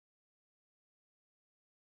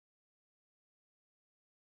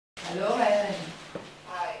Hello, Helen.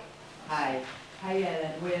 Hi. Hi. Hi,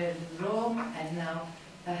 Helen. We're in Rome, and now,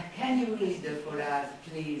 can you read for us,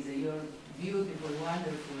 please, your beautiful,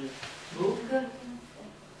 wonderful book? Yeah,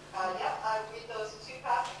 I read those two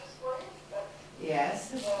passages for you.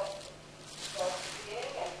 Yes. The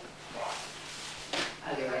beginning and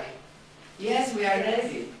Are you ready? Yes, we are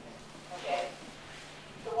ready. Okay.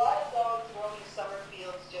 The wild dogs roam the summer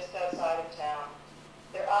fields just outside of town.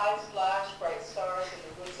 Their eyes flash bright stars in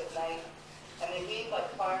the woods at night, and they weave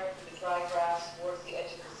like fire through the dry grass towards the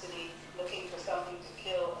edge of the city, looking for something to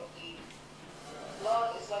kill and eat.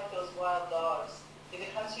 Love is like those wild dogs. If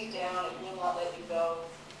it hunts you down, it will not let you go.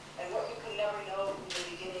 And what you can never know from the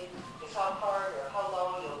beginning is how hard or how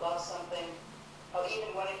long you'll love something, how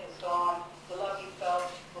even when it has gone, the love you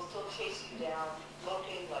felt will still chase you down,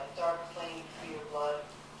 looking like dark flame through your blood.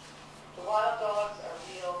 The wild dogs are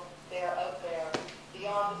real. They are out there,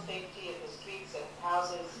 beyond the safety of the streets and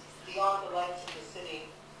houses, beyond the lights of the city,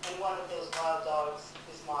 and one of those wild dogs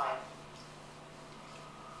is mine.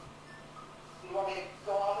 You want me to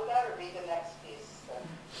go on with that or read the next piece?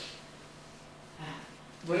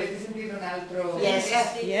 Volete sentire un altro? Yes.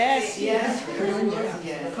 Yes. Yes. Please.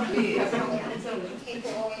 Keep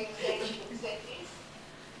going, the same piece?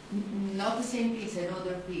 Not the same piece,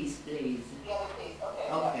 another piece, please. The other piece, okay.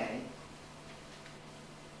 Okay.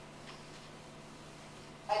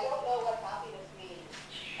 I don't know what happiness means.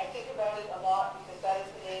 I think about it a lot because that is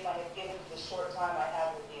the name I have given to the short time I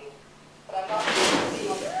have with you. But I'm not going to see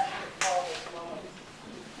on the recall those moments.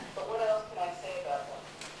 But what else can I say about them?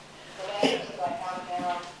 The language that I have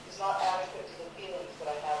now is not adequate to the feelings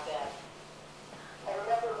that I have then. I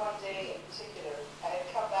remember one day in particular, I had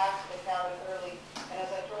come back to the cabin early, and as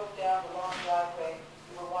I drove down the long driveway,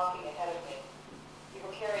 you were walking ahead of me. You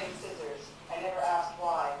were carrying scissors. I never asked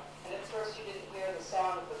why, and at first you didn't hear the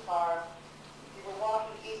sound of the car. You were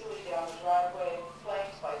walking easily down the driveway,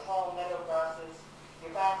 flanked by tall meadow grasses,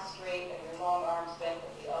 your back straight and your long arms bent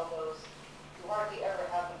at the elbows. You hardly ever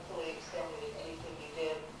had them fully extended in anything you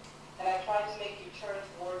did. And I tried to make you turn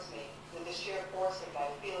towards me with the sheer force of my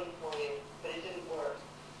feeling for you, but it didn't work.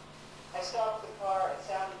 I stopped the car and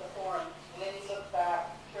sounded the horn, and then you looked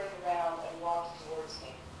back, turned around, and walked towards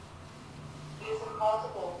me. It is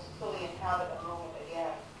impossible to fully inhabit a moment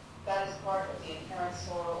again. That is part of the inherent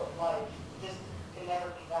sorrow of life. This can never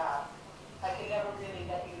be that. I can never really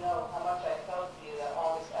let you know how much I felt for you that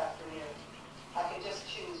August afternoon. I can just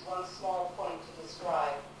choose one small point to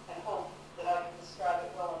describe and hope that I can describe it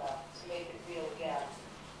well enough to make it real again.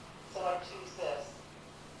 So I choose this.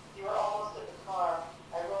 You are almost at the car.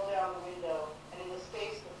 I roll down the window, and in the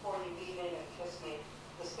space before you lean in and kiss me,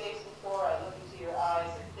 the space before I look into your eyes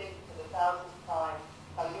and think for the thousandth time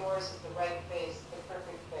how yours is the right face, the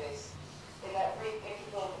perfect face. In that brief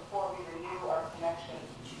interval before we renew our connection,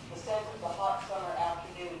 the scent of the hot summer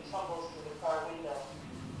afternoon tumbles through the car window.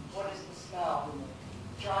 What is the smell?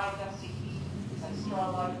 Dry, dusty heat and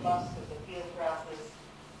straw-like musk of the field grasses,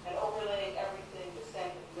 and overlaying everything the scent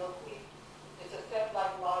of milkweed. It's a scent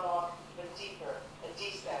like lilac, but deeper, a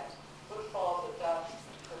descent, footfalls of dust,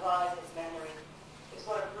 the rise of memory. It's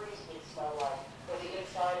what a bruise would smell like, or the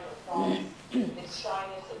inside of a promise. It's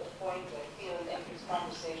shyness at the point when feeling enters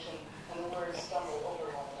conversation and the words stumble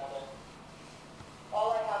over one another.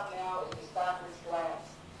 All I have now is this backwards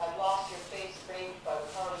glance. I've lost your face framed by the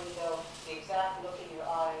car window, the exact look in your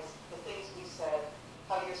eyes, the things we said,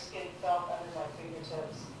 how your skin felt under my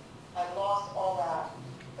fingertips. I've lost all that,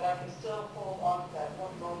 but I can still hold on to that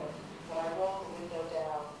one moment when I rolled the window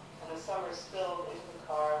down and the summer spilled into the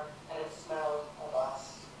car and it smelled of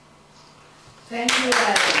us. Thank you,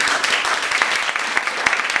 Helen.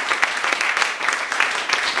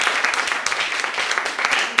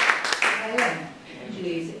 Helen,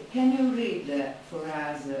 please, can you read for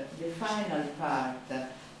us the final part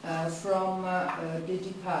from the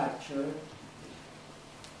departure?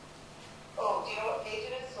 Oh, do you know what page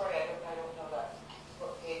it is? Sorry, I don't know that.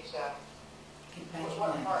 What page?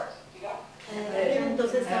 What part? Do you know?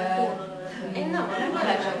 161. No, ma non è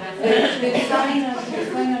The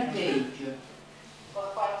final page. Well,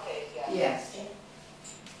 the final page, yeah. Yes.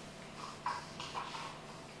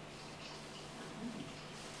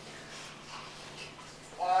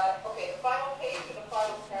 Okay, the final page of the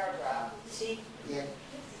final paragraph. Sì. Yeah.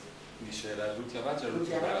 Dice l'ultima pagina,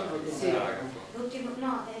 l'ultimo Sì. paragrafo. L'ultimo,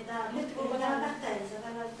 no, è dalla partenza,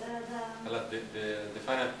 The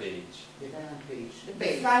final page. The final page. The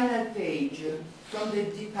final page from the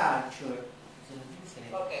departure.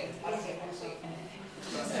 Okay, I see.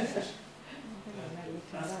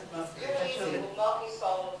 Your reason will not be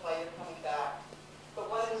solved by your coming back, but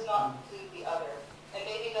one does not include the other, and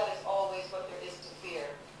maybe that is always what there is to fear.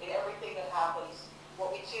 In every happens.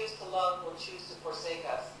 What we choose to love will choose to forsake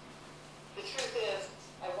us. The truth is,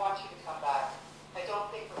 I want you to come back. I don't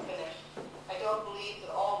think we're finished. I don't believe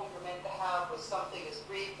that all we were meant to have was something as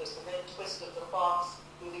brief as the red twist of the fox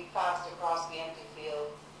moving fast across the empty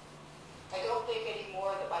field. I don't think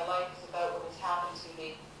anymore that my life is about what has happened to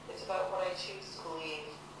me. It's about what I choose to believe.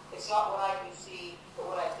 It's not what I can see, but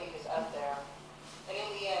what I think is out there. And in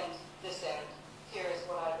the end, this end, here is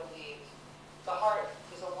what I believe. The heart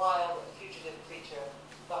is a wild and fugitive creature.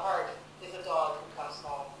 The heart is a dog who comes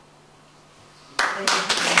home.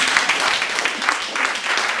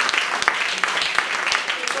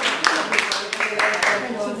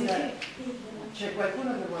 C'è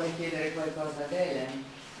qualcuno che vuole chiedere qualcosa ad Helen?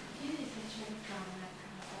 Ieri se c'è il cane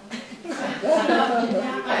a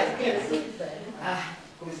casa.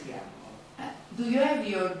 Come si chiama? Do you have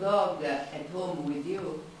your dog at home with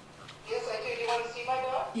you? Yes, I do. Do you want to see my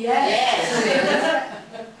dog? Yes.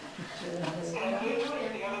 It's going to move to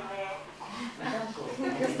the other room.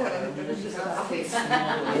 Questa è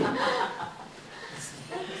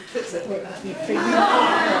la stessa.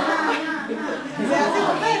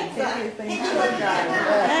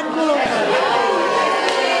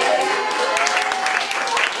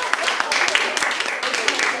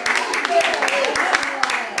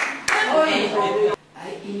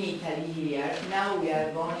 In Italy here, now we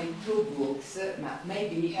have only 2 books, but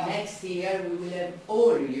maybe next year we will have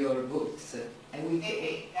all your books. And we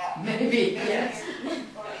Maybe, yeah. Maybe, yes.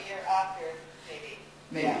 Or the year after, maybe.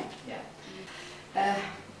 Maybe, yeah.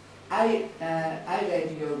 I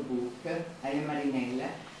read your book. I am Marinella.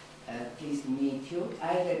 Pleased to meet you.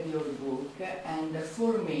 I read your book, and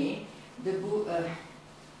for me, the book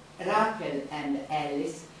Raquel and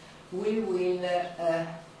Alice, we will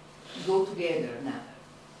go together now.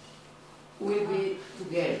 We'll be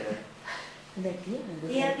together. Di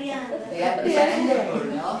Adriana. They are the end or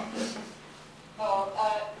no? No,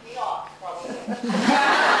 not probably.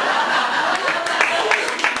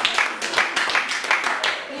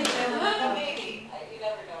 Maybe. You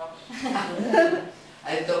never know.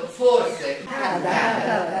 I thought forse.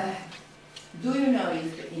 Do you know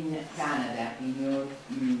if in Canada, in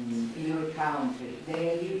your country,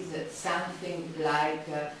 there is something like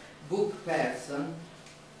a book person?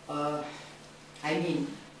 I mean,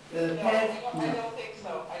 I don't think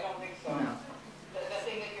so. I don't think so. No. The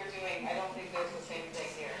thing that you're doing, I don't think there's the same thing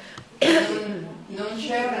here. Non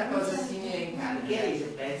c'è una cosa simile in Canada. Magari se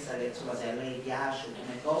pensa che insomma, se a lei piace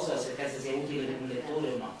come cosa, se pensa sia utile per un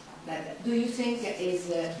lettore o no. But do you think it's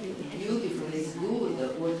beautiful, it's good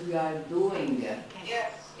what we are doing?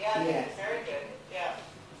 Yes, yeah, I think Yes. it's very good. Yeah,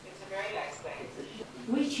 it's a very nice thing.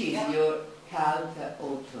 Which is your cult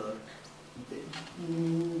author?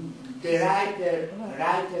 The writer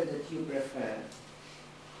that you prefer?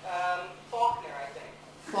 Faulkner, I think.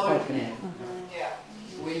 Faulkner. Yeah.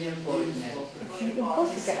 William Faulkner. William Un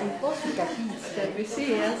po' Faulkner. si capisce, sì,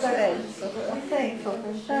 ha senso, perché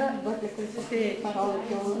queste parole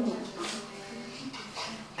che ho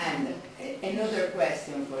And another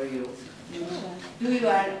question for you. Do you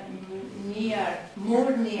are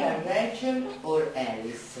more near Rachel or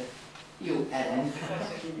Alice? You, Helen.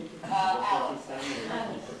 Alice.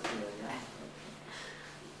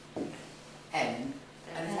 Helen.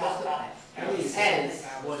 Alice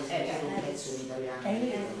vuole sentire un pezzo in italiano.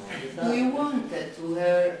 Do you want to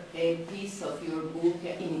hear a piece of your book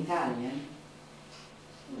in Italian?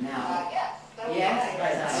 Now. Yes. That would be Yes?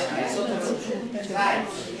 nice. Right.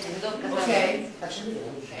 Okay. Faccia vedere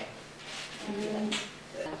la luce.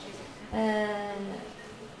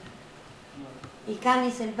 I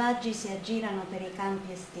cani selvaggi si aggirano per i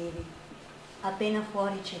campi estivi, appena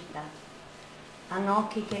fuori città. Hanno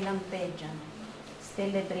occhi che lampeggiano,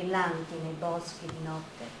 stelle brillanti nei boschi di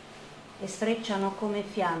notte e sfrecciano come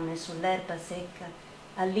fiamme sull'erba secca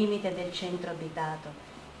al limite del centro abitato,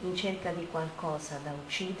 in cerca di qualcosa da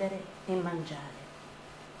uccidere e mangiare.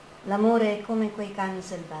 L'amore è come quei cani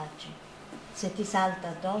selvaggi. Se ti salta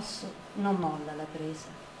addosso, non molla la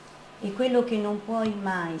presa. E quello che non puoi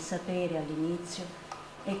mai sapere all'inizio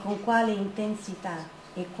è con quale intensità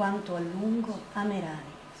e quanto a lungo amerai,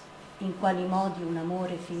 in quali modi un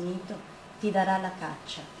amore finito ti darà la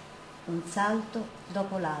caccia, un salto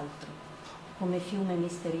dopo l'altro, come fiume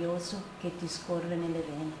misterioso che ti scorre nelle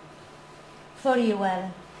vene. For you,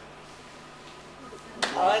 Ellen.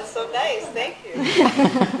 Oh, it's so nice. Thank you.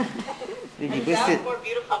 Quindi It sounds more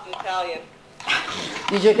beautiful in Italian.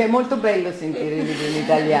 dice che è molto bello sentire il libro in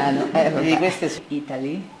italiano. Quindi questo è su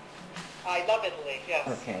Italy. I love Italy, yes.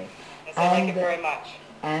 Okay. Yes, I like it very much.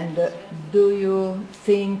 And do you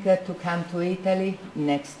think to come to Italy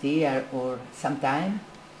next year or sometime?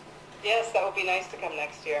 Yes, that would be nice to come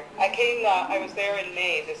next year. I was there in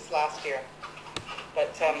May this last year, but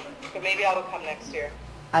maybe I will come next year.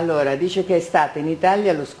 Allora, dice che è stata in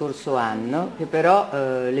Italia lo scorso anno, che però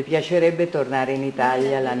le piacerebbe tornare in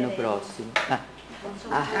Italia l'anno prossimo.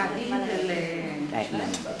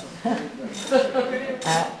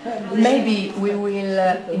 Maybe we will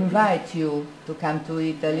invite you to come to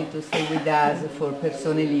Italy to stay with us for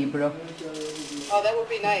persone-libro. Oh, that would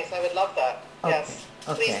be nice. I would love that. Okay. Yes,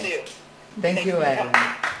 Okay. please do. Thank you, Helen.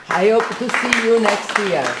 I hope to see you next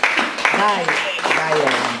year. Bye. Bye,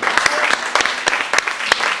 Helen.